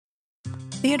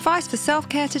The advice for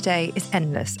self-care today is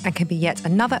endless and can be yet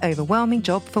another overwhelming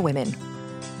job for women.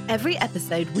 Every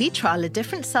episode, we trial a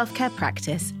different self-care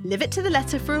practice, live it to the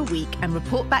letter for a week, and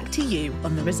report back to you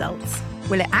on the results.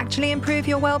 Will it actually improve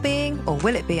your well-being, or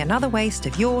will it be another waste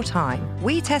of your time?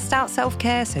 We test out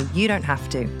self-care so you don't have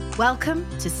to. Welcome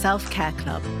to Self-Care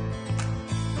Club.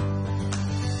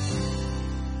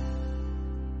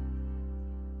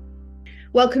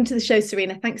 Welcome to the show,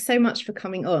 Serena. Thanks so much for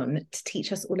coming on to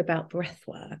teach us all about breath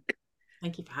work.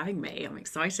 Thank you for having me. I'm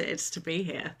excited to be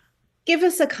here. Give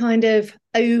us a kind of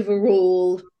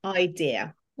overall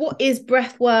idea. What is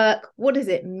breath work? What does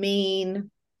it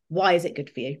mean? Why is it good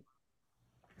for you?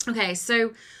 Okay,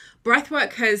 so breath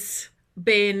work has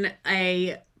been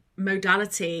a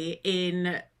modality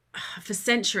for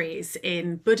centuries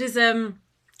in Buddhism,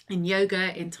 in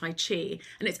yoga, in Tai Chi,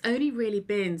 and it's only really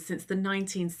been since the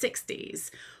 1960s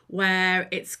where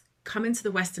it's come into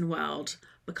the Western world,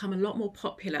 become a lot more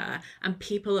popular, and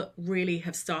people really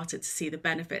have started to see the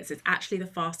benefits. It's actually the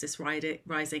fastest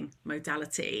rising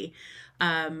modality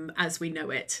as we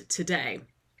know it today.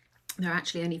 There are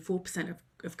actually only 4%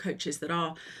 of coaches that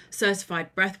are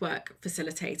certified breathwork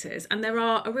facilitators, and there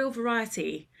are a real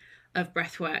variety of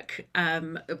breathwork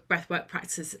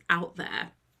practices out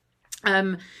there.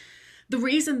 The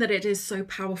reason that it is so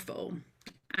powerful,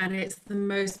 and it's the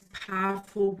most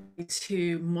powerful way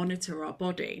to monitor our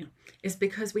body, is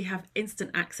because we have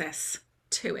instant access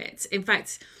to it. In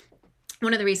fact,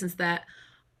 one of the reasons that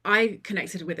I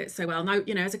connected with it so well, now,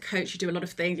 you know, as a coach, you do a lot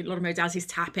of things, a lot of modalities,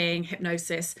 tapping,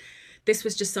 hypnosis. This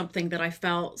was just something that I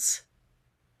felt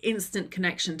instant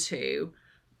connection to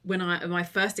when my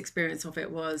first experience of it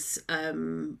was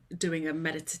doing a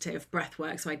meditative breath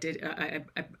work. So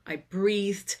I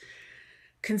breathed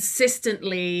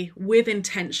consistently with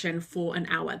intention for an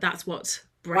hour. That's what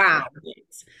breath work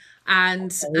is.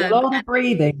 And a lot of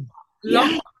breathing.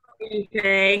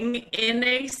 Breathing in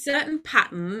a certain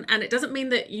pattern. And it doesn't mean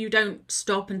that you don't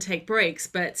stop and take breaks,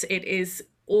 but it is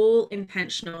all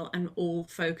intentional and all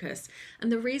focused.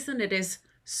 And the reason it is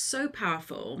so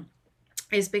powerful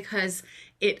is because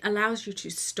it allows you to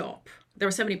stop. There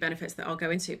are so many benefits that I'll go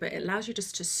into, but it allows you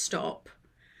just to stop,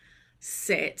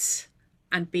 sit,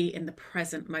 and be in the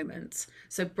present moment.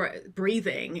 So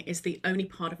breathing is the only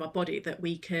part of our body that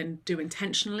we can do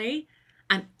intentionally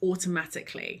and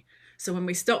automatically. So when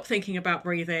we stop thinking about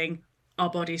breathing, our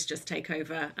bodies just take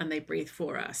over and they breathe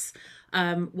for us.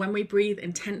 When we breathe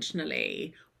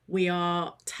intentionally, we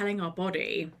are telling our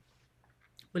body,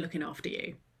 we're looking after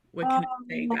you. We're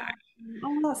connecting back.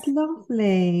 Oh, that's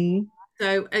lovely.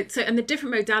 So, and the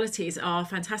different modalities are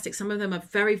fantastic. Some of them are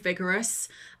very vigorous,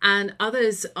 and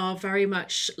others are very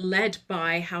much led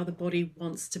by how the body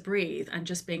wants to breathe and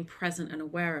just being present and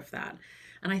aware of that.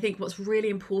 And I think what's really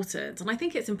important, and I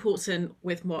think it's important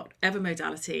with whatever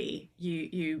modality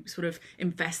you sort of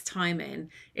invest time in,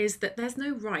 is that there's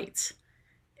no right.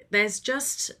 There's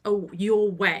just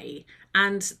your way,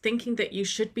 and thinking that you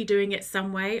should be doing it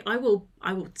some way. I will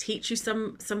teach you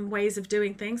some ways of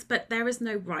doing things, but there is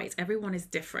no right. Everyone is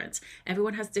different.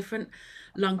 Everyone has different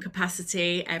lung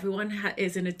capacity. Everyone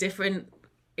is in a different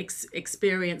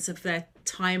experience of their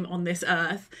time on this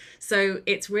earth. So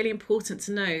it's really important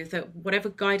to know that whatever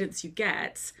guidance you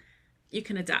get, you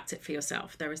can adapt it for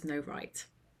yourself. There is no right.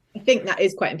 I think that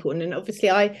is quite important. And obviously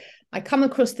I come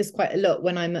across this quite a lot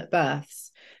when I'm at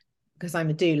births, because I'm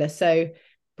a doula. So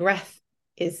breath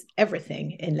is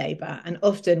everything in labor. And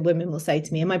often women will say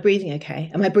to me, am I breathing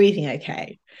okay? Am I breathing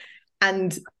okay?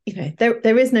 And, you know,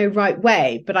 there is no right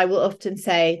way, but I will often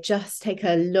say, just take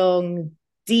a long,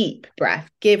 deep breath,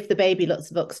 give the baby lots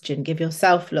of oxygen, give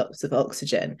yourself lots of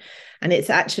oxygen. And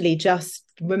it's actually just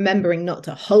remembering not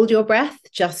to hold your breath,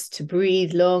 just to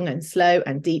breathe long and slow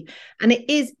and deep. And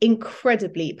it is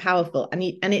incredibly powerful. And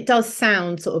it does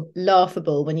sound sort of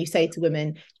laughable when you say to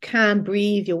women, you can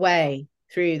breathe your way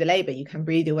through the labor, you can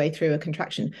breathe your way through a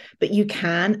contraction, but you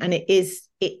can, and it is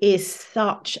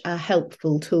such a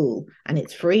helpful tool, and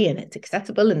it's free and it's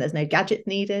accessible and there's no gadgets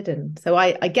needed. And so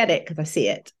I get it because I see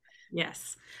it.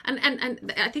 Yes.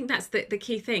 And I think that's the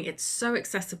key thing. It's so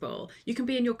accessible. You can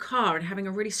be in your car and having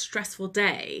a really stressful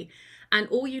day, and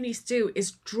all you need to do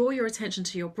is draw your attention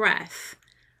to your breath,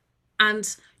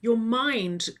 and your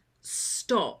mind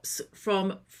stops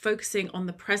from focusing on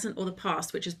the present or the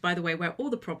past, which is, by the way, where all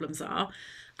the problems are,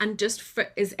 and just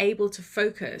is able to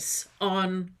focus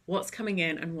on what's coming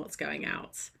in and what's going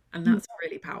out. And that's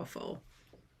really powerful.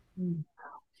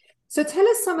 So tell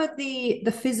us some of the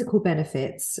physical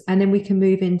benefits, and then we can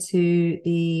move into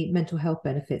the mental health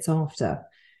benefits after.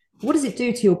 What does it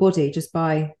do to your body just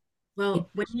by...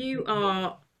 Well, when you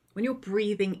are when you're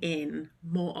breathing in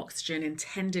more oxygen,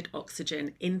 intended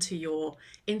oxygen into your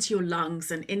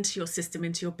lungs and into your system,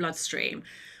 into your bloodstream,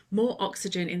 more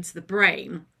oxygen into the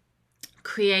brain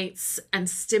creates and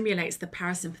stimulates the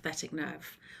parasympathetic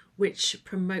nerve, which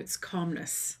promotes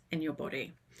calmness in your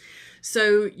body.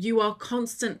 So you are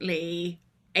constantly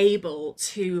able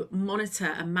to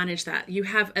monitor and manage that. You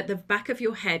have at the back of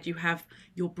your head, you have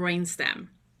your brainstem.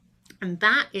 And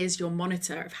that is your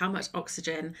monitor of how much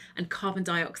oxygen and carbon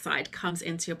dioxide comes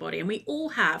into your body. And we all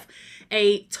have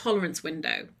a tolerance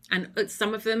window. And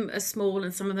some of them are small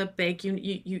and some of them are big.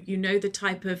 You know the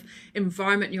type of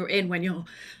environment you're in when you're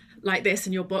like this,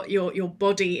 and your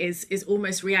body is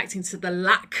almost reacting to the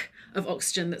lack of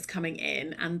oxygen that's coming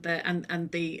in, and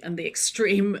the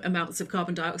extreme amounts of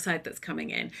carbon dioxide that's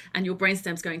coming in, and your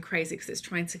brainstem's going crazy because it's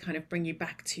trying to kind of bring you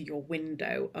back to your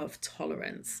window of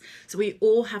tolerance. So we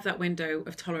all have that window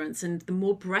of tolerance, and the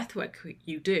more breath work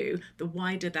you do, the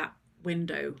wider that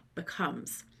window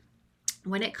becomes.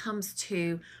 When it comes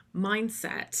to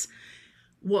mindset,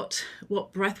 what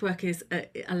breath work is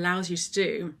allows you to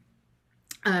do,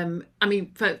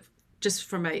 just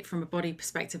from a body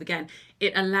perspective, again,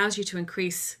 it allows you to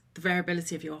increase the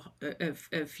variability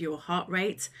of your heart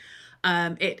rate.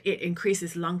 It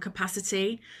increases lung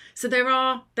capacity. So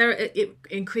it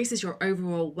increases your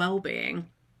overall well-being.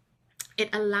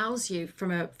 It allows you from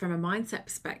a mindset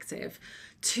perspective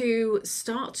to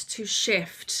start to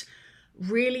shift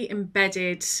really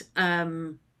embedded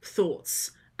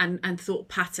thoughts and thought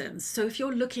patterns. So if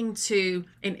you're looking to,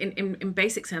 in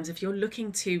basic terms, if you're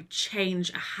looking to change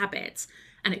a habit,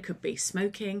 and it could be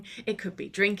smoking, it could be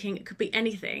drinking, it could be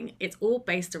anything, it's all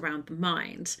based around the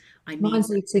mind.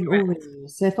 Mine's eating Oreos.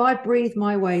 So if I breathe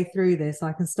my way through this,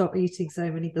 I can stop eating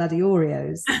so many bloody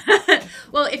Oreos.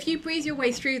 Well, if you breathe your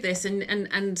way through this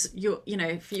and you're,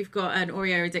 if you've got an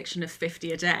Oreo addiction of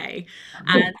 50 a day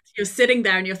and you're sitting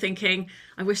there and you're thinking,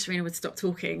 I wish Serena would stop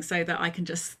talking so that I can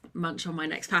just munch on my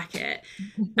next packet,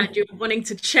 and you're wanting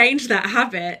to change that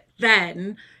habit,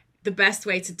 then the best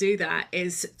way to do that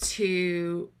is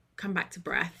to come back to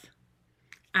breath.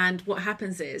 And what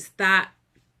happens is that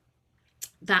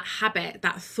habit,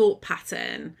 that thought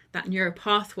pattern, that neural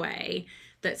pathway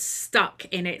that's stuck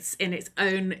in its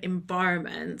own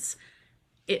environment,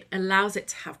 it allows it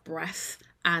to have breath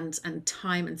and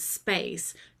time and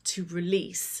space to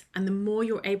release. And the more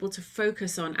you're able to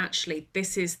focus on, actually,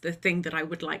 this is the thing that I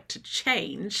would like to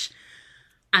change,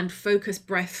 and focus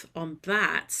breath on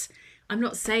that. I'm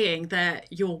not saying that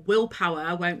your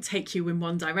willpower won't take you in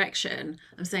one direction.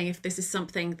 I'm saying if this is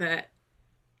something that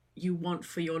you want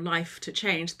for your life to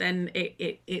change, then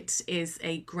it is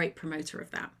a great promoter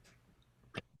of that.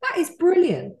 That is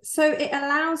brilliant. So it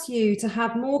allows you to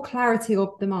have more clarity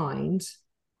of the mind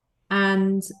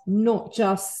and not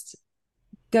just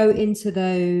go into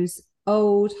those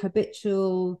old,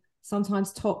 habitual,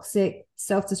 sometimes toxic,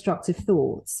 self-destructive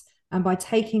thoughts. And by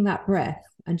taking that breath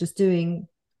and just doing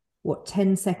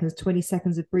 10 seconds, 20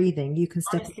 seconds of breathing, you can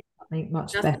step into something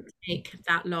much better. It doesn't take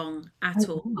that long at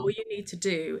all. All you need to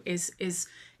do is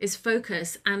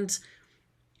focus and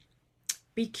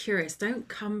be curious. Don't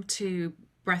come to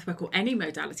breathwork, or any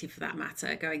modality for that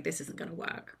matter, going, this isn't going to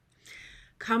work.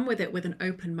 Come with it with an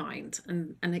open mind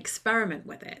and experiment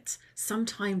with it.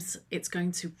 Sometimes it's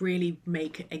going to really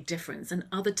make a difference, and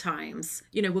other times,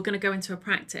 we're going to go into a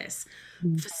practice.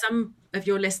 For some of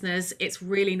your listeners, it's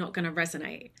really not going to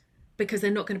resonate because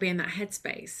they're not going to be in that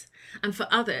headspace. And for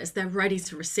others, they're ready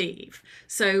to receive.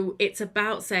 So it's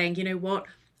about saying, you know what,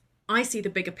 I see the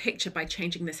bigger picture by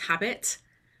changing this habit,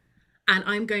 and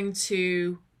I'm going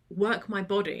to work my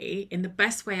body in the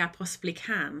best way I possibly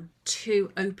can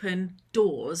to open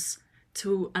doors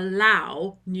to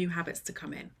allow new habits to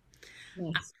come in.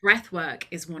 Yes. Breath work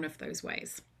is one of those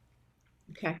ways.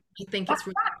 Okay. I think it's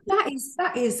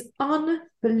that is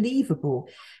unbelievable.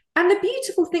 And the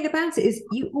beautiful thing about it is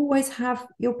you always have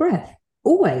your breath.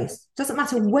 Always. Doesn't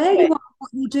matter where you are,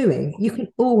 what you're doing, you can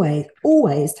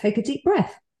always take a deep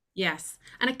breath. Yes.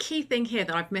 And a key thing here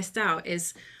that I've missed out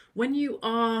is when you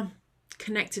are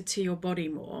connected to your body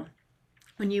more,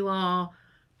 when you are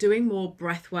doing more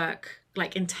breath work,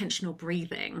 like intentional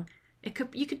breathing,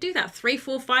 you could do that 3,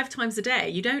 4, 5 times a day.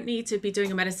 You don't need to be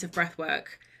doing a meditative breath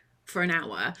work for an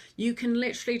hour. You can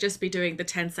literally just be doing the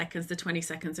 10 seconds, the 20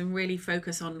 seconds, and really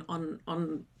focus on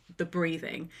the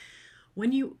breathing.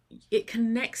 It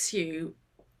connects you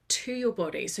to your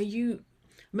body. So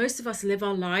most of us live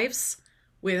our lives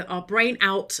with our brain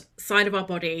outside of our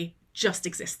body, just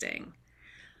existing.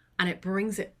 And it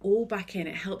brings it all back in.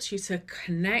 It helps you to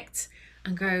connect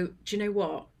and go, do you know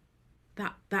what?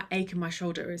 That ache in my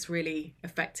shoulder is really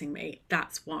affecting me.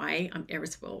 That's why I'm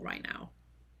irritable right now.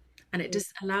 And it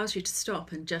just allows you to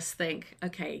stop and just think,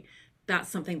 okay, that's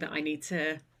something that I need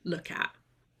to look at.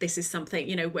 This is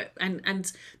something,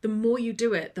 and the more you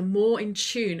do it, the more in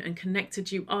tune and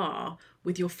connected you are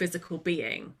with your physical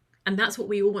being. And that's what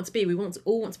we all want to be. We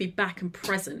all want to be back and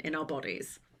present in our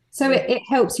bodies. So it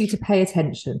helps you to pay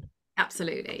attention.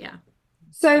 Absolutely, yeah.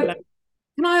 So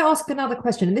can I ask another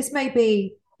question? And this may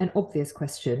be an obvious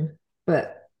question,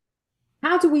 but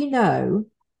how do we know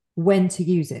when to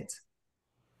use it?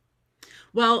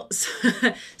 Well,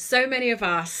 so many of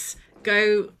us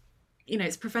go,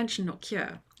 it's prevention, not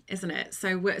cure, isn't it?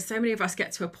 So many of us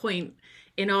get to a point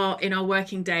in our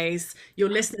working days. Your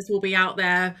listeners will be out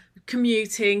there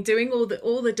commuting, doing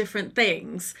all the different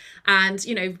things, and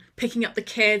picking up the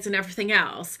kids and everything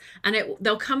else. And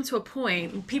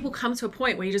people come to a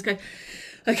point where you just go,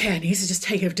 okay, I need to just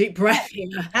take a deep breath here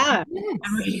and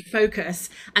really focus.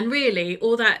 And really,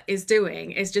 all that is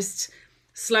doing is just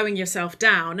slowing yourself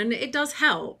down, and it does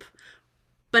help.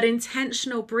 But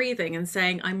intentional breathing and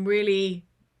saying, I'm really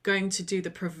going to do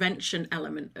the prevention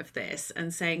element of this,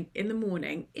 and saying in the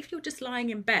morning, if you're just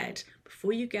lying in bed,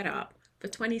 before you get up for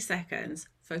 20 seconds,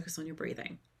 focus on your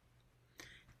breathing.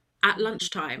 At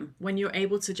lunchtime, when you're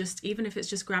able to just, even if it's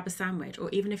just grab a sandwich, or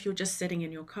even if you're just sitting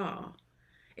in your car,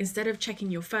 instead of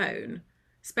checking your phone,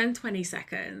 spend 20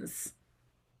 seconds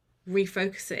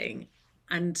refocusing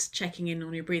and checking in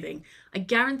on your breathing. I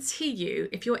guarantee you,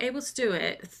 if you're able to do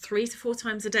it 3 to 4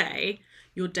 times a day,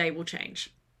 your day will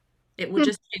change. It will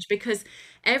just change, because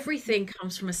everything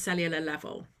comes from a cellular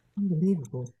level.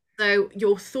 Unbelievable. So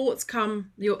your thoughts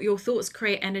your thoughts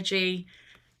create energy.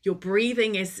 You're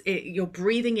breathing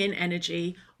in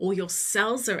energy, or your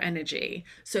cells are energy.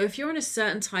 So if you're in a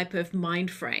certain type of mind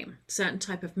frame, certain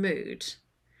type of mood,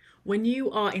 when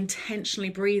you are intentionally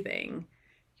breathing,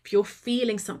 if you're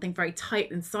feeling something very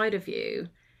tight inside of you,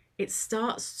 it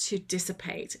starts to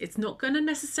dissipate. It's not going to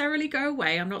necessarily go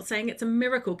away. I'm not saying it's a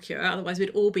miracle cure, otherwise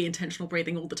we'd all be intentional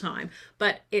breathing all the time.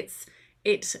 But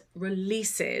it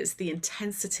releases the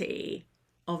intensity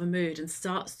of a mood and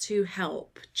starts to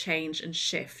help change and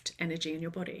shift energy in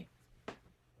your body.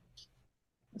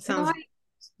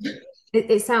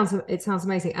 It sounds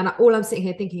amazing. And all I'm sitting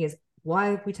here thinking is, why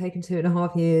have we taken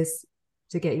 2.5 years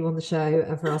to get you on the show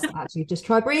and for us to actually just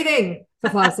try breathing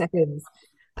for 5 seconds?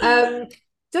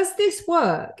 Does this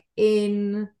work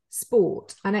in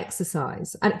sport and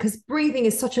exercise? And because breathing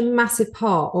is such a massive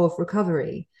part of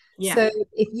recovery. Yeah. So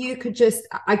if you could just,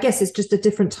 I guess it's just a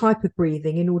different type of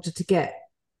breathing in order to get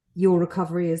your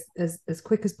recovery as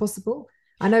quick as possible.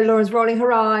 I know Lauren's rolling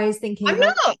her eyes thinking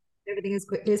everything as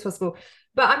quickly as possible,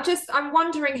 but I'm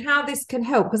wondering how this can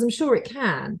help, because I'm sure it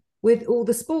can with all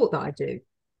the sport that I do.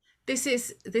 This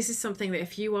is something that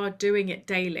if you are doing it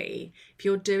daily, if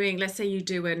you're doing, let's say you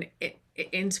do an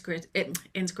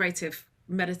integrative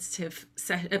meditative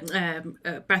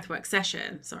breathwork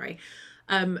session,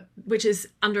 which is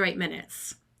under 8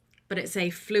 minutes, but it's a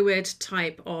fluid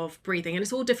type of breathing, and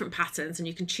it's all different patterns, and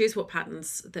you can choose what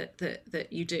patterns that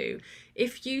you do.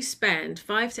 If you spend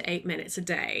 5 to 8 minutes a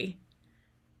day,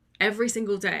 every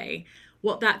single day,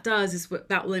 what that does is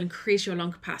that will increase your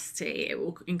lung capacity, it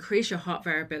will increase your heart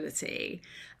variability,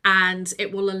 and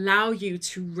it will allow you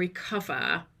to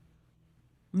recover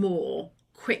more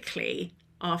quickly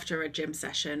after a gym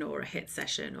session or a HIIT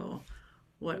session or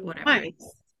whatever. Nice.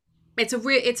 It's a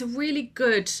really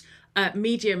good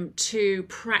medium to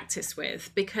practice with,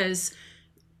 because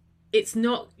it's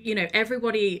not,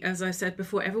 everybody, as I said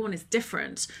before, everyone is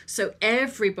different. So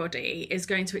everybody is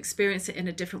going to experience it in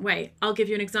a different way. I'll give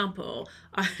you an example.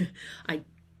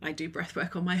 I do breath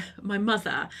work on my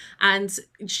mother, and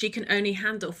she can only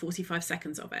handle 45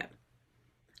 seconds of it.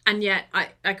 And yet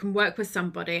I can work with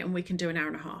somebody and we can do an hour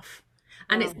and a half.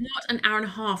 And it's not an hour and a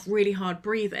half really hard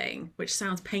breathing, which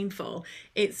sounds painful.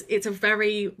 It's a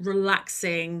very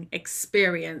relaxing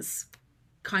experience,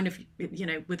 kind of,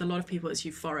 with a lot of people it's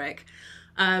euphoric.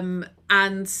 And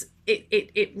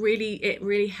it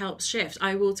really helps shift.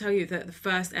 I will tell you that the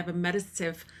first ever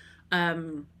meditative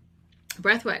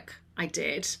breathwork I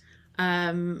did,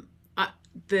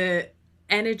 the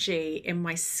energy in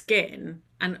my skin,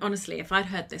 and honestly, if I'd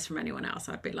heard this from anyone else,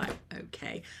 I'd be like,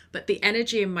 okay. But the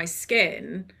energy in my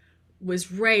skin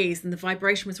was raised and the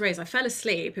vibration was raised. I fell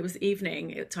asleep. It was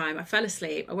evening at the time. I fell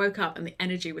asleep. I woke up and the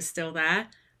energy was still there.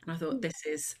 And I thought, this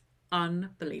is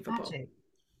unbelievable. Magic.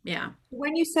 Yeah.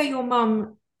 When you say your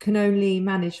mum can only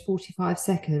manage 45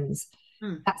 seconds,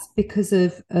 that's because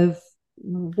of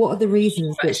what are the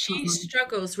reasons? But she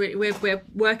struggles. I'm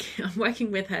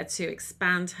working with her to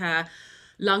expand her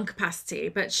lung capacity,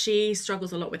 but she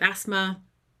struggles a lot with asthma.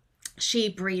 She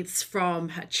breathes from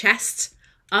her chest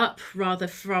up rather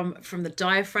from the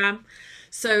diaphragm.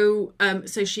 So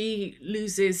so she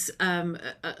loses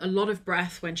a lot of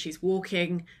breath when she's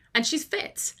walking, and she's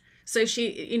fit. So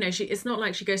she, you know, it's not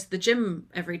like she goes to the gym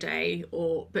every day,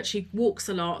 but she walks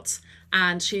a lot,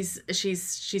 and she's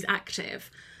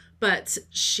active, but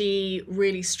she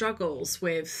really struggles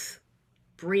with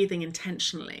breathing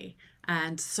intentionally.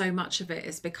 And so much of it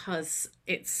is because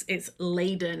it's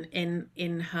laden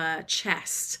in her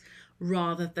chest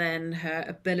rather than her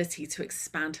ability to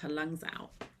expand her lungs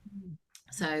out.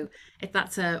 So if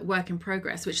that's a work in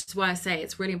progress, which is why I say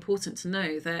it's really important to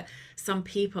know that some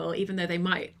people, even though they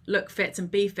might look fit and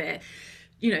be fit,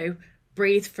 you know,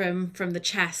 breathe from the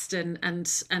chest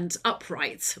and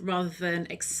upright rather than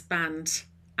expand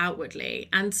outwardly.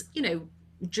 And, you know,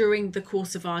 during the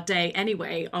course of our day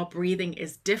anyway, our breathing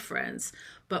is different,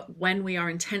 but when we are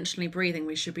intentionally breathing,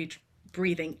 we should be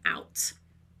breathing out.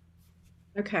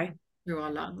 Okay. Through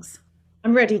our lungs.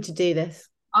 I'm ready to do this.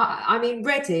 I mean,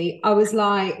 ready. I was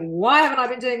like, why haven't I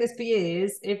been doing this for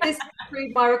years? If this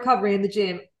improved my recovery in the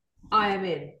gym, I am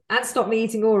in. And stop me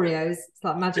eating Oreos. It's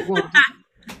like magic wand.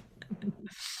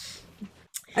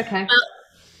 Okay.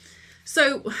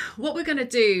 So what we're going to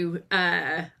do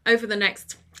over the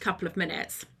next couple of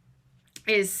minutes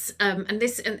is, and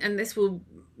this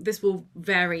will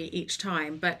vary each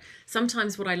time, but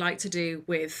sometimes what I like to do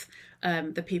with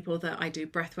the people that I do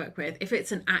breath work with, if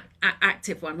it's an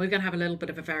active one, we're going to have a little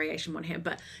bit of a variation one here,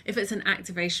 but if it's an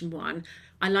activation one,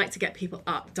 I like to get people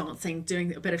up, dancing,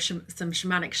 doing a bit of some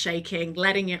shamanic shaking,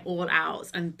 letting it all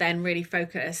out, and then really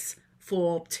focus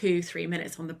for 2-3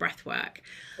 minutes on the breath work.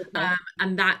 Okay.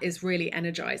 And that is really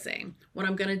energizing. What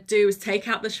I'm going to do is take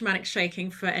out the shamanic shaking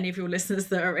for any of your listeners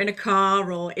that are in a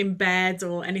car or in bed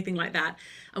or anything like that.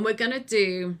 And we're going to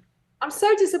do... I'm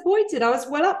so disappointed. I was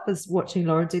well up as watching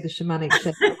Lauren do the shamanic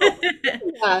shake.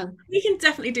 Yeah. We can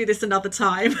definitely do this another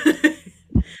time.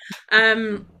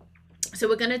 So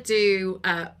we're going to do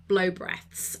blow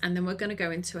breaths, and then we're going to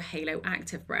go into a halo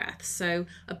active breath. So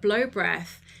a blow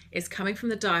breath is coming from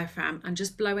the diaphragm and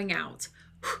just blowing out.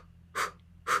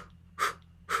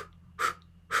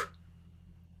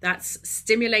 That's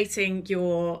stimulating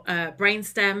your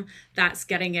brainstem. That's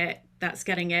getting it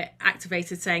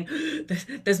activated, saying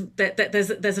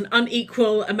there's an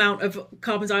unequal amount of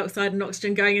carbon dioxide and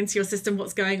oxygen going into your system.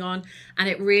 What's going on? And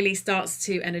it really starts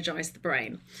to energize the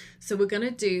brain. So we're going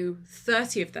to do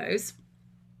 30 of those,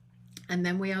 and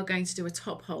then we are going to do a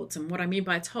top hold. And what I mean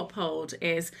by a top hold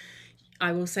is,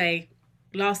 I will say,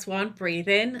 last one, breathe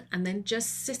in, and then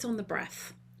just sit on the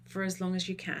breath for as long as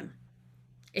you can.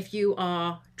 If you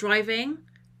are driving,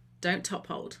 don't top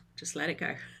hold, just let it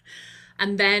go.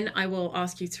 And then I will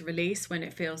ask you to release when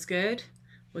it feels good.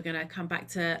 We're going to come back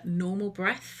to normal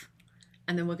breath,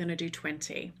 and then we're going to do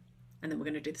 20. And then we're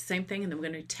going to do the same thing, and then we're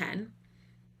going to do 10.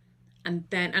 And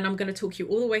I'm going to talk you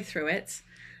all the way through it.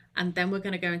 And then we're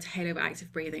going to go into halo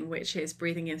active breathing, which is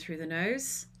breathing in through the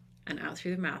nose and out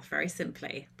through the mouth, very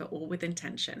simply, but all with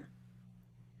intention.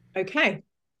 Okay.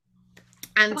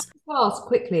 And ask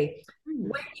quickly,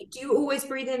 do you always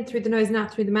breathe in through the nose and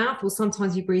out through the mouth, or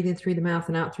sometimes you breathe in through the mouth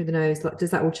and out through the nose? Like, does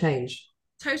that all change?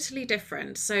 Totally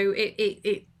different. So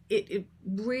it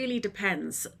really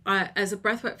depends. As a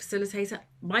breathwork facilitator,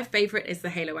 my favorite is the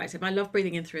halo active. I love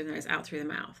breathing in through the nose, out through the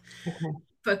mouth.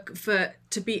 Okay. For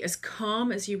to be as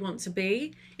calm as you want to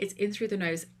be, it's in through the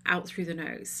nose, out through the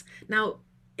nose. Now,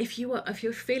 if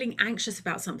you're feeling anxious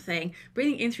about something,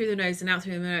 breathing in through the nose and out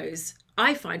through the nose,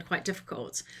 I find quite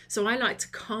difficult. So I like to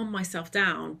calm myself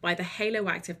down by the halo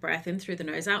active breath, in through the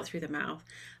nose, out through the mouth.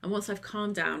 And once I've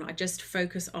calmed down, I just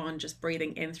focus on just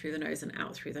breathing in through the nose and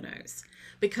out through the nose.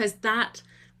 Because that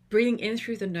breathing in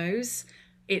through the nose,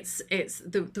 it's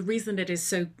the reason it is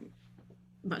so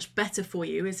much better for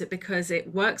you is it because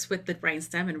it works with the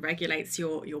brainstem and regulates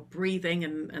your breathing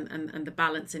and the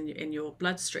balance in your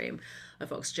bloodstream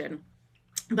of oxygen.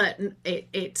 But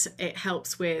it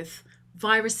helps with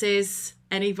viruses,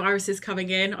 any viruses coming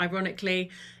in. Ironically,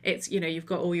 it's, you know, you've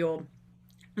got all your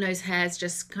nose hairs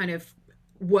just kind of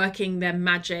working their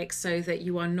magic so that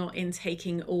you are not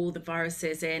intaking all the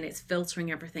viruses in. It's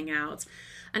filtering everything out,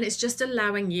 and it's just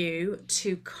allowing you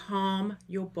to calm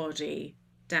your body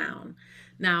down.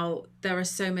 Now, there are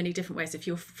so many different ways. If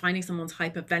you're finding someone's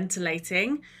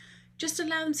hyperventilating, just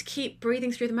allow them to keep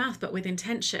breathing through the mouth, but with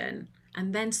intention,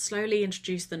 and then slowly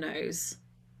introduce the nose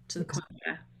to the point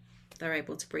where they're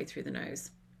able to breathe through the nose.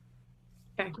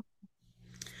 Okay.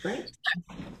 Great.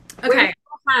 Okay.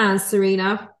 Hands,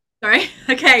 Serena. Sorry.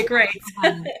 Okay, great.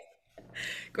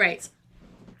 Great.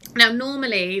 Now,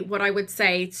 normally what I would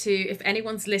say to, if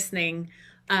anyone's listening,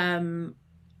 and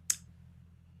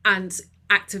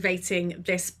activating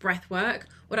this breath work,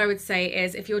 what I would say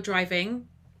is, if you're driving,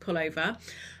 pull over.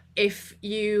 If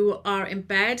you are in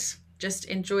bed, just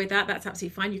enjoy that. That's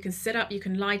absolutely fine. You can sit up, you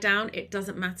can lie down. It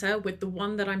doesn't matter. With the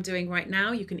one that I'm doing right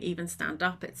now, you can even stand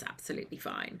up. It's absolutely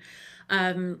fine.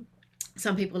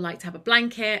 Some people like to have a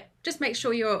blanket. Just make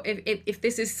sure if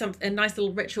this is a nice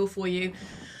little ritual for you,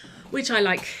 which I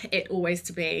like it always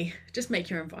to be, just make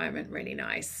your environment really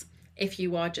nice. If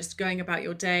you are just going about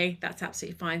your day, that's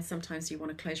absolutely fine. Sometimes you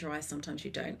want to close your eyes, sometimes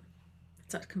you don't.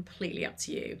 It's completely up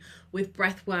to you. With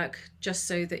breath work, just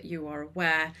so that you are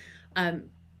aware,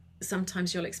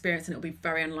 sometimes you'll experience, and it'll be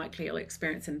very unlikely you'll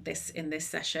experience in this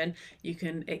session, you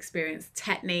can experience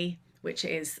tetany, which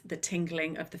is the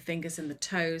tingling of the fingers and the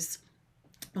toes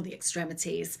or the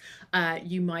extremities.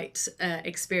 You might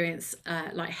experience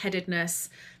lightheadedness.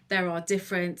 There are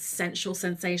different sensual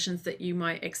sensations that you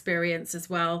might experience as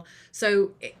well.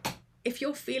 So if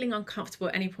you're feeling uncomfortable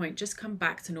at any point, just come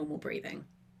back to normal breathing.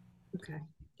 Okay.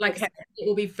 It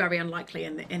will be very unlikely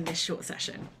in this short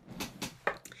session.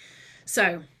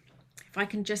 So if I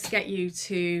can just get you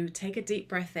to take a deep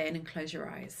breath in and close your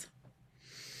eyes.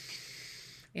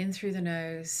 In through the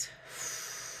nose,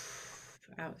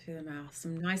 out through the mouth.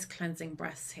 Some nice cleansing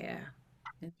breaths here.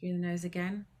 In through the nose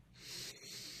again.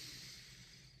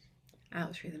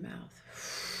 Out through the mouth.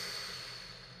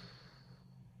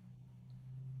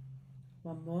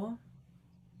 One more.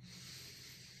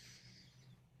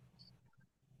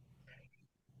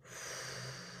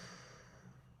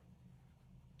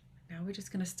 Now we're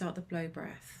just going to start the blow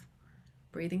breath.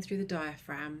 Breathing through the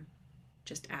diaphragm,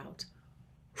 just out.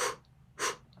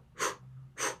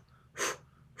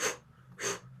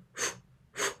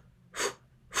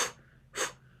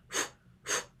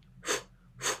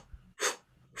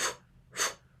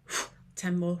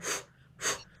 10 more.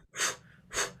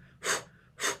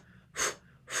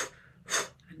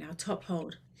 And now top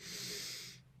hold.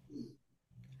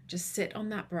 Just sit on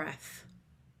that breath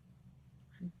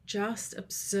and just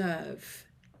observe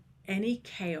any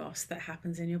chaos that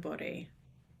happens in your body.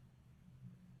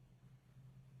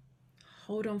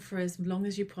 Hold on for as long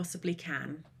as you possibly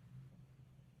can.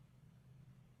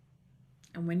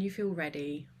 And when you feel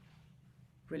ready,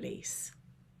 release.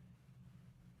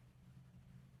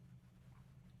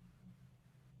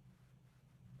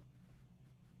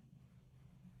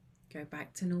 Go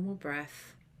back to normal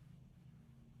breath.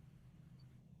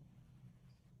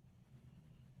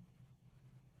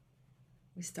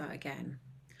 We start again.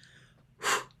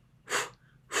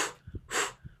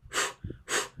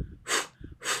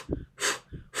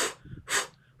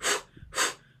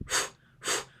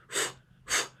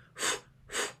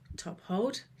 Top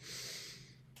hold.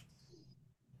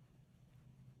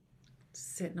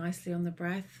 Sit nicely on the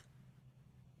breath.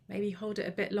 Maybe hold it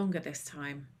a bit longer this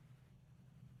time.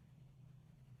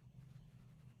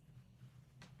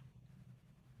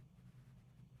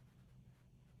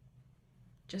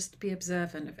 Just be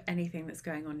observant of anything that's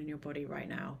going on in your body right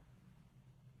now.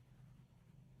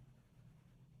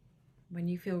 When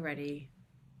you feel ready,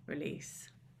 release.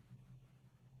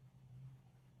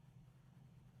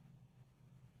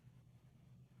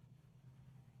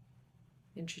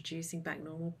 Introducing back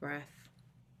normal breath.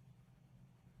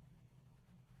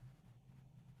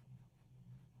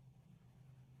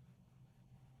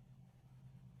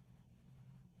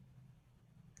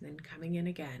 Then coming in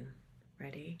again.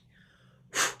 Ready?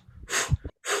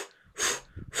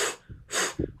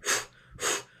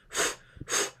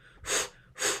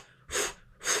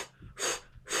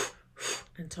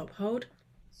 And top hold.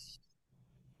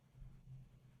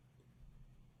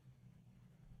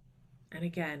 And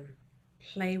again,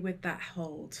 play with that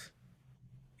hold.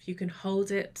 If you can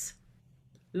hold it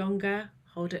longer,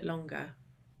 hold it longer.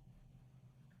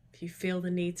 If you feel the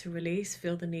need to release,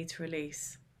 feel the need to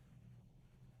release.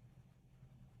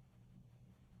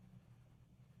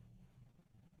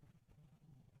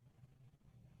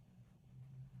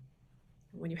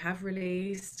 When you have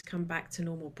released, come back to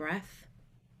normal breath.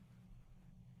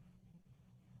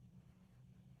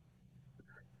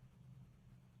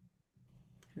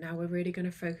 Now we're really going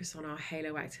to focus on our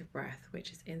halo active breath,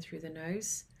 which is in through the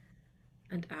nose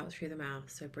and out through the mouth.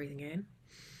 So breathing in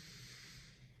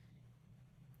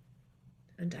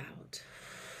and out.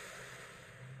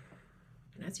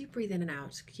 And as you breathe in and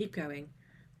out, keep going.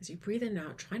 As you breathe in and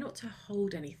out, try not to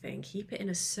hold anything. Keep it in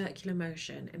a circular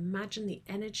motion. Imagine the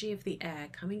energy of the air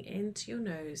coming into your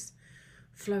nose,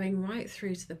 flowing right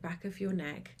through to the back of your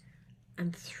neck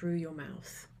and through your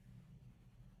mouth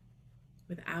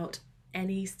without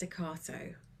any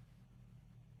staccato.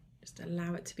 Just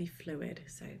allow it to be fluid.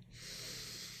 So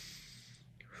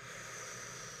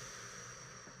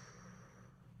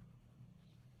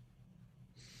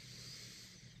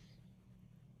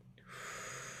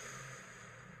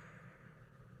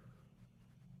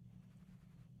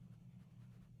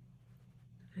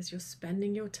as you're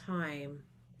spending your time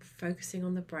focusing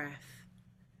on the breath,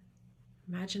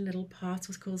 imagine little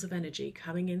particles of energy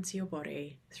coming into your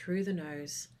body through the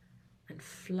nose and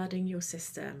flooding your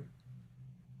system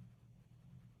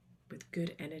with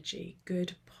good energy,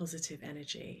 good positive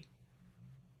energy.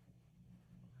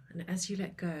 And as you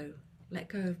let go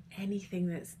of anything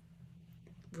that's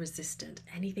resistant,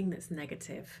 anything that's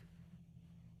negative.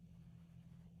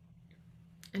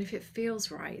 And if it feels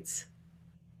right,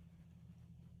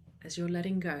 as you're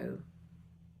letting go,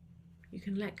 you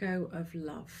can let go of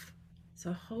love. So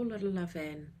a whole lot of love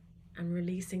in and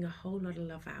releasing a whole lot of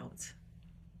love out.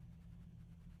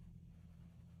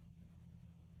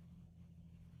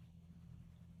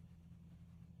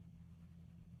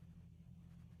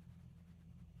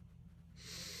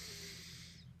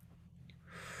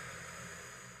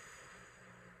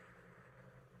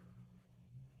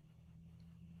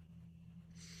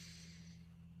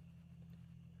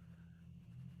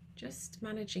 Just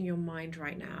managing your mind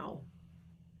right now.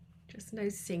 Just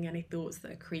noticing any thoughts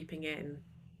that are creeping in.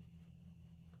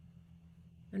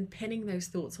 And pinning those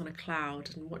thoughts on a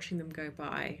cloud and watching them go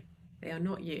by. They are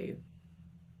not you.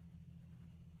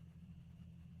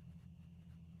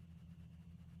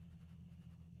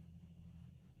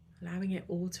 Allowing it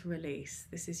all to release.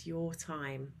 This is your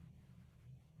time.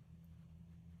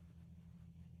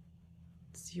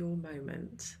 It's your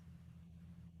moment.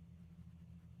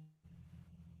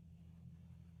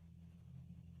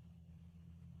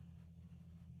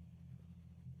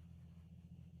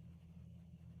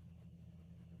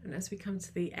 And as we come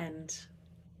to the end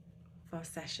of our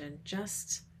session,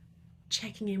 just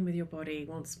checking in with your body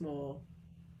once more.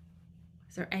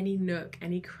 Is there any nook,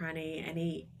 any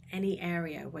cranny, any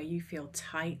area where you feel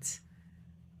tight,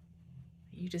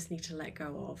 you just need to let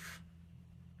go of?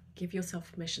 Give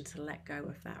yourself permission to let go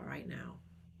of that right now.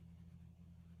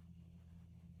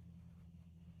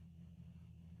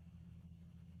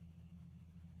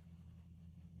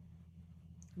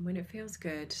 And when it feels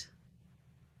good,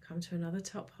 come to another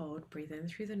top hold, breathe in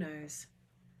through the nose,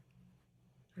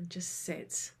 and just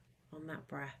sit on that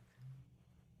breath.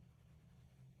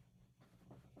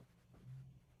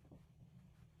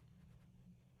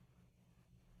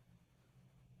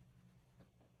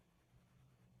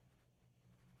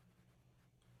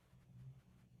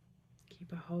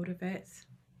 Keep a hold of it.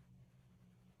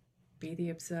 Be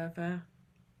the observer.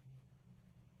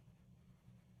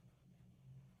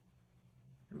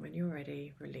 And when you're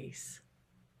ready, release.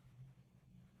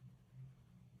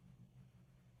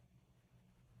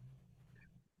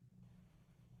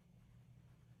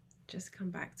 Just come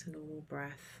back to normal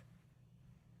breath.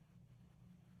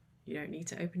 You don't need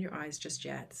to open your eyes just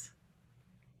yet.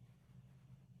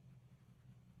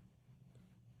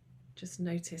 Just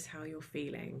notice how you're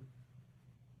feeling.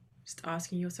 Just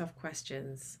asking yourself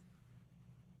questions.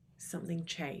 Has something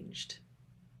changed?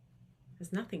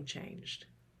 Has nothing changed?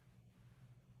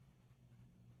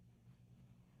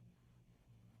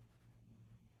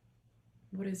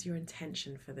 What is your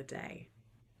intention for the day?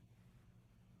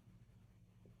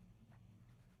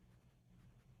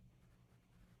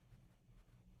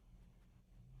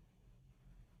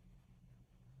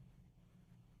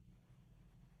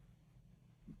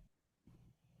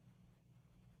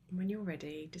 When you're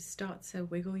ready, just start to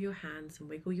wiggle your hands and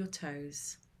wiggle your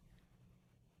toes.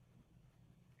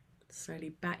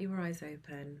 Slowly bat your eyes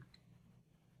open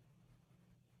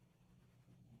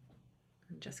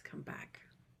and just come back.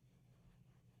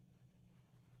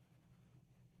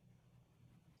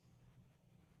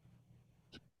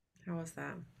 How was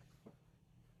that?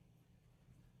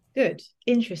 Good.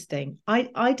 Interesting.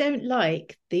 I don't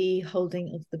like the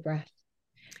holding of the breath.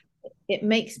 It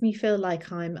makes me feel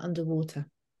like I'm underwater.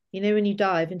 You know, when you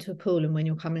dive into a pool and when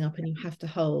you're coming up and you have to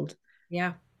hold.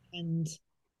 Yeah. And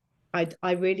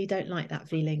I really don't like that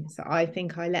feeling. So I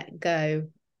think I let go.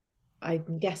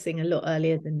 I'm guessing a lot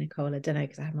earlier than Nicole. I don't know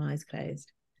because I have my eyes closed.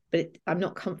 But I'm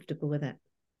not comfortable with it.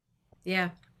 Yeah.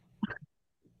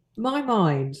 My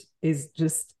mind is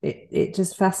just, it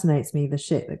just fascinates me, the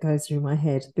shit that goes through my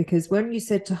head, because when you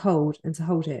said to hold and to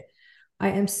hold it,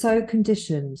 I am so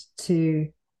conditioned to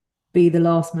be the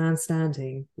last man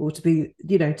standing, or to be,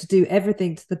 you know, to do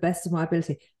everything to the best of my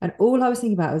ability. And all I was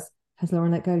thinking about was, has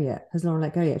Lauren let go yet? Has Lauren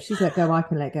let go yet? If she's let go, I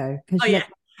can let go. Oh, yeah.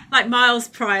 Like miles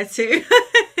prior to.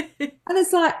 And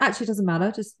it's like, actually, it doesn't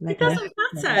matter. Just let go. It doesn't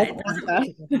matter. It doesn't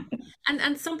matter.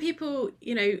 And some people,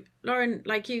 you know, Lauren,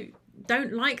 like you,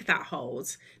 don't like that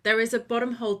hold. There is a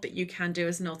bottom hold that you can do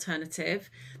as an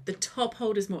alternative. The top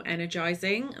hold is more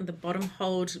energizing and the bottom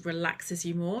hold relaxes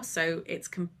you more. So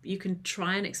you can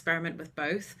try and experiment with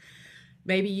both.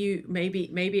 Maybe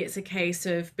it's a case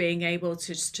of being able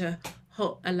to just to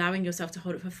allowing yourself to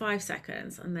hold it for 5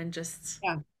 seconds and then just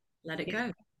let it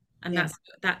go. And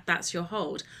that's your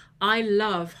hold. I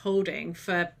love holding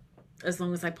for as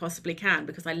long as I possibly can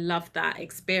because I love that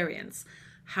experience.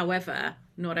 However,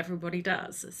 not everybody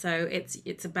does. So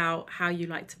it's about how you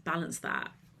like to balance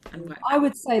that and work. I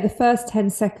would say the first 10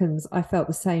 seconds I felt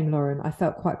the same, Lauren. I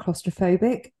felt quite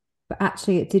claustrophobic, but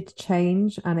actually it did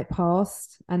change and it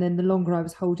passed. And then the longer I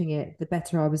was holding it, the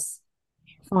better I was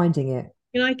finding it.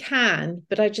 And I can,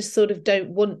 but I just sort of don't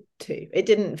want to. It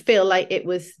didn't feel like it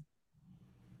was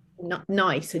not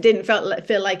nice. It didn't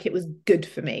feel like it was good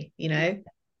for me, you know?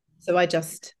 So I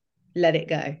just let it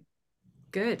go.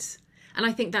 Good. And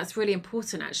I think that's really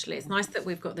important, actually. It's nice that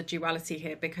we've got the duality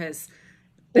here because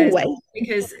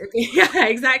yeah,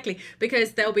 exactly.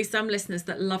 Because there'll be some listeners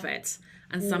that love it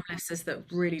and some listeners that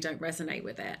really don't resonate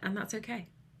with it. And that's okay.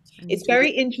 It's very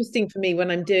interesting for me when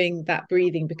I'm doing that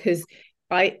breathing because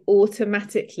I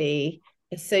automatically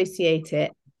associate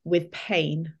it with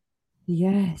pain.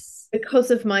 Yes.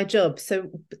 Because of my job. So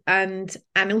and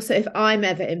also if I'm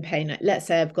ever in pain, like let's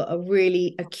say I've got a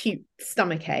really acute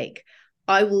stomach ache,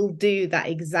 I will do that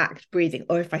exact breathing.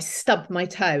 Or if I stub my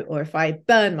toe or if I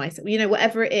burn myself, you know,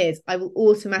 whatever it is, I will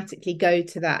automatically go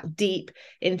to that deep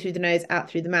in through the nose, out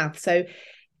through the mouth. So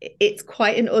it's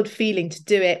quite an odd feeling to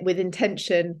do it with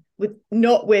intention, with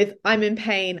not with I'm in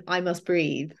pain, I must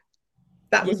breathe.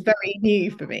 That was very new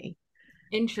for me.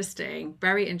 Interesting,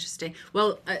 very interesting.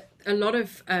 Well, a lot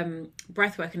of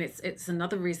breath work, and it's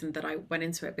another reason that I went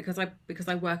into it because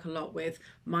I work a lot with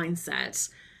mindset.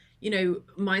 You know,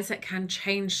 mindset can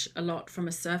change a lot from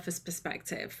a surface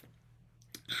perspective.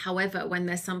 However, when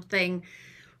there's something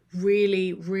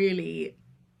really, really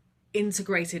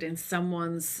integrated in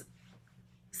someone's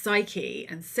psyche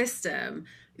and system,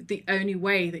 the only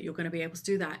way that you're going to be able to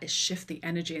do that is shift the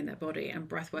energy in their body, and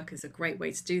breath work is a great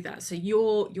way to do that. So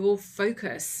your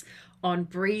focus on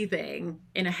breathing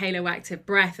in a halo active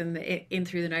breath and in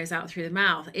through the nose, out through the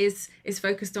mouth is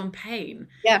focused on pain.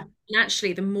 Yeah. And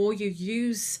actually, the more you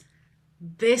use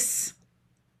this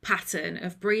pattern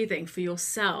of breathing for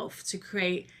yourself to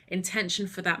create intention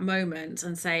for that moment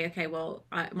and say, okay, well,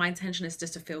 my intention is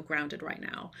just to feel grounded right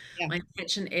now. My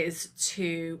intention is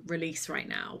to release right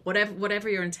now. Whatever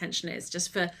your intention is,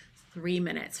 just for 3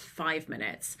 minutes, 5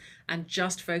 minutes, and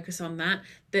just focus on that,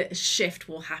 the shift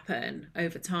will happen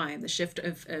over time. The shift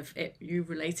of it, you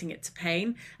relating it to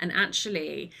pain, and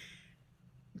actually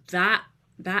that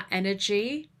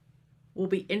energy will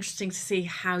be interesting to see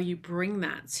how you bring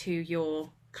that to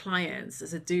your clients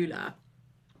as a doula,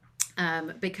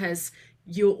 because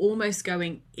you're almost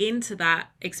going into that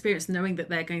experience knowing that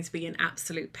they're going to be in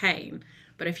absolute pain.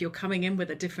 But if you're coming in with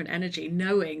a different energy,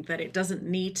 knowing that it doesn't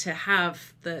need to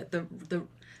have the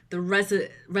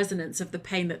resonance of the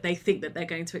pain that they think that they're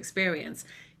going to experience,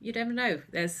 you never know.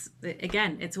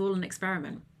 Again, it's all an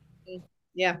experiment.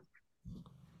 Yeah.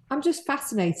 I'm just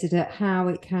fascinated at how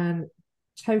it can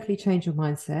totally change your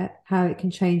mindset, how it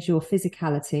can change your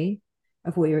physicality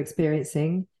of what you're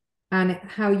experiencing, and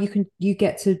how you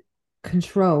get to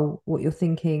control what you're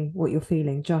thinking, what you're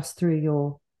feeling just through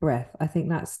your breath. I think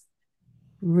that's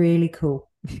really cool.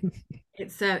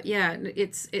 It's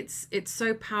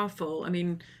so powerful. I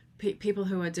mean, people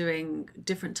who are doing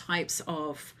different types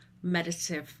of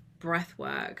meditative breath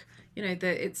work, you know,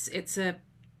 it's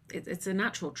a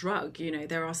natural drug. You know,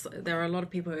 there are a lot of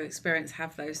people who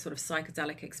have those sort of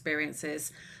psychedelic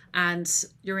experiences, and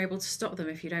you're able to stop them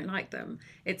if you don't like them.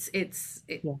 It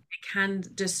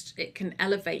can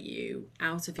elevate you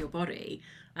out of your body.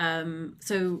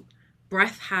 So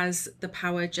breath has the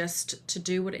power just to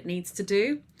do what it needs to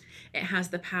do. It has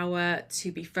the power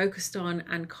to be focused on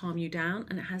and calm you down,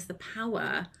 and it has the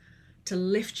power to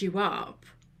lift you up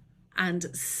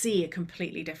and see a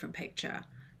completely different picture.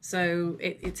 So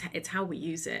it's how we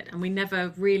use it, and we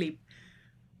never really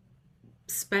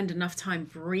spend enough time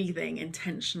breathing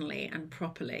intentionally and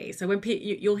properly. So when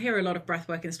you'll hear a lot of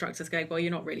breathwork instructors go, well,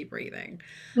 you're not really breathing.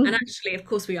 And actually, of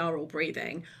course, we are all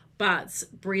breathing, but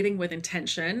breathing with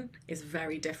intention is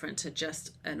very different to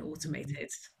just an automated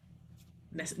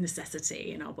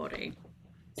necessity in our body.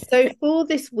 So for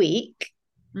this week,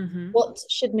 what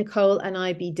should Nicole and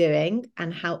I be doing,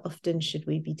 and how often should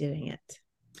we be doing it?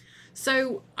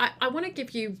 So I want to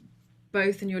give you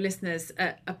both and your listeners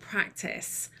a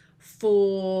practice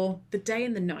for the day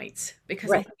and the night, because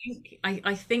right.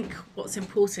 I think what's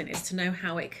important is to know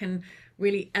how it can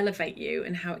really elevate you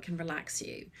and how it can relax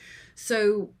you.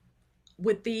 So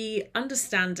with the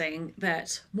understanding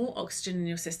that more oxygen in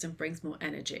your system brings more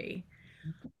energy,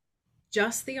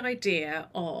 just the idea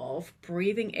of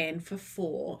breathing in for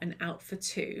 4 and out for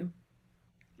 2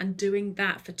 and doing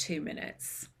that for 2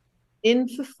 minutes In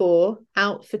for 4,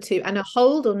 out for 2. And a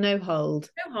hold or no hold?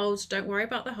 No hold. Don't worry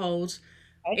about the hold.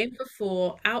 Okay. In for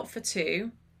 4, out for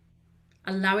 2.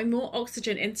 Allowing more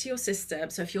oxygen into your system.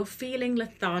 So if you're feeling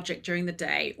lethargic during the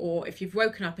day, or if you've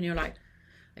woken up and you're like,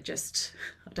 I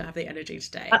don't have the energy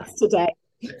today. That's today.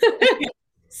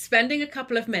 Spending a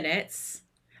couple of minutes,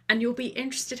 and you'll be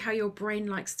interested how your brain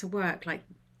likes to work.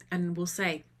 And will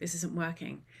say, this isn't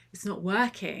working. It's not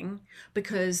working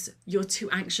because you're too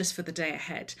anxious for the day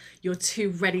ahead. You're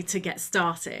too ready to get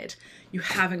started. You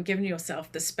haven't given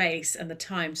yourself the space and the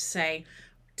time to say,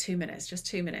 2 minutes, just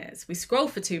 2 minutes. We scroll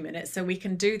for 2 minutes, so we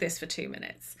can do this for 2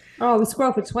 minutes. Oh, we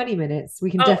scroll for 20 minutes. We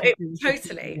can definitely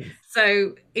totally.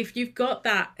 So if you've got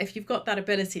that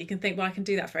ability, you can think, well, I can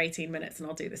do that for 18 minutes and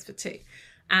I'll do this for 2.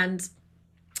 And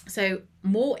so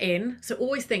more in, so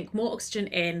always think more oxygen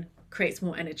in creates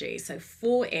more energy. So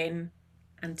 4 in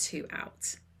and 2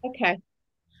 out. Okay.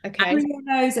 Through your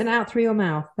nose and out through your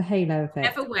mouth, the halo effect.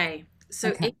 Either way.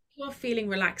 So if you're feeling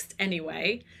relaxed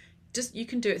anyway, you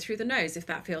can do it through the nose if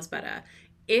that feels better.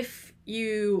 If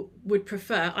you would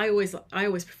prefer, I always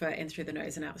prefer in through the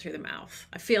nose and out through the mouth.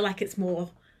 I feel like it's more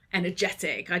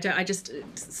energetic. I just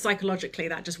psychologically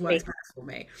that just works better for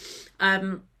me.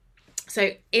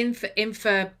 So in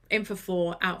for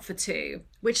 4, out for 2,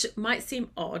 which might seem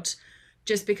odd,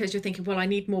 just because you're thinking, well, I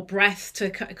need more breath to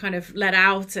kind of let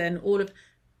out and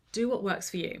do what works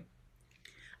for you.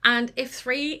 And if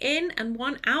 3 in and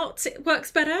 1 out it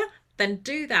works better, then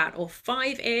do that, or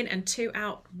 5 in and 2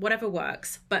 out, whatever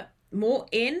works, but more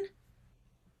in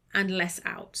and less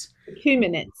out. 2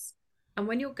 minutes. And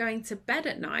when you're going to bed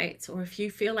at night, or if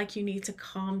you feel like you need to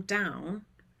calm down,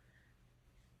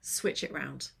 switch it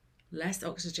round. Less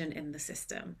oxygen in the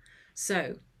system.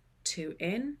 So 2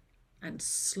 in and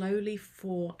slowly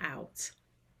 4 out.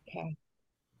 Okay.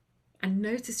 And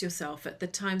notice yourself at the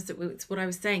times it's what I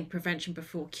was saying, prevention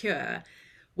before cure.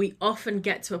 We often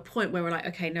get to a point where we're like,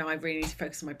 okay, no, I really need to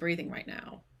focus on my breathing right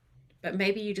now. But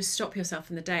maybe you just stop yourself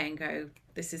in the day and go,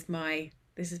 this is my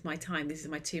time. This is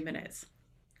my 2 minutes.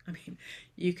 I mean,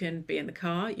 you can be in the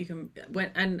car, you can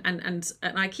and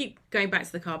I keep going back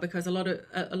to the car because a lot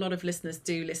of listeners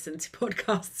do listen to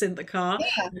podcasts in the car.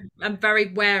 Yeah. I'm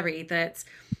very wary that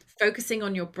focusing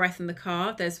on your breath in the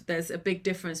car, there's a big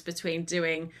difference between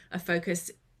doing a focus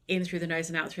in through the nose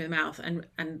and out through the mouth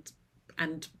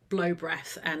and blow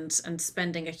breath and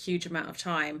spending a huge amount of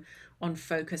time on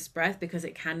focused breath, because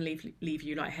it can leave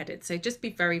you lightheaded. So just be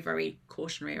very, very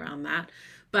cautionary around that.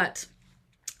 But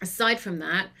aside from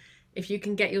that, if you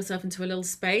can get yourself into a little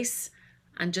space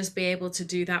and just be able to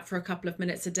do that for a couple of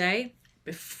minutes a day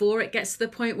before it gets to the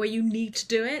point where you need to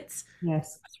do it,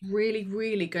 yes, it's really,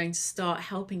 really going to start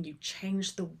helping you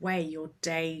change the way your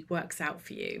day works out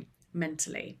for you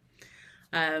mentally.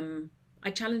 I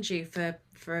challenge you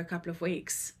for a couple of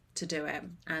weeks to do it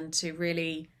and to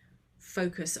really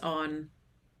focus on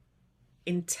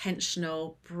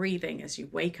intentional breathing as you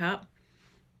wake up,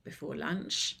 before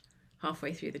lunch,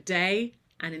 halfway through the day,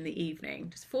 and in the evening.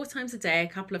 Just 4 times a day, a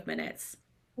couple of minutes.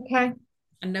 Okay.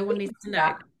 And no one needs to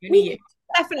know. Only you.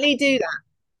 Definitely do that.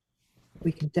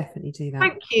 We can definitely do that.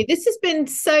 Thank you. This has been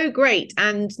so great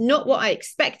and not what I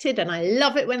expected, and I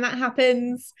love it when that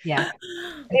happens. Yeah.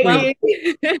 Well,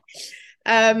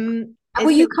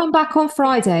 will you come back on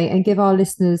Friday and give our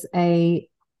listeners a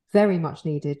very much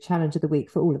needed challenge of the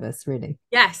week for all of us, really?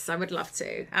 Yes, I would love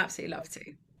to. Absolutely love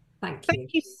to.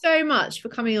 Thank you so much for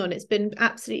coming on. It's been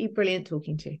absolutely brilliant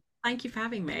talking to you. Thank you for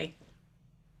having me.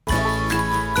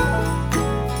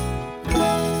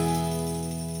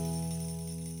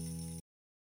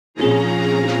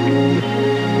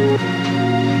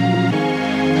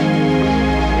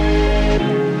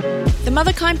 The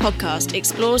Motherkind podcast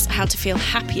explores how to feel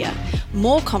happier,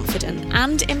 more confident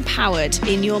and empowered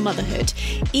in your motherhood,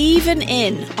 even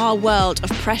in our world of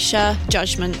pressure,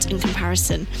 judgment and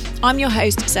comparison. I'm your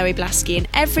host, Zoe Blaskey, and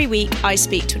every week I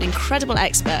speak to an incredible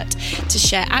expert to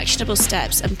share actionable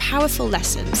steps and powerful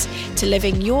lessons to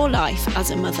living your life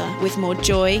as a mother with more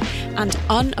joy and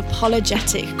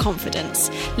unapologetic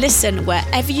confidence. Listen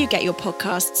wherever you get your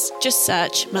podcasts, just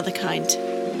search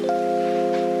Motherkind.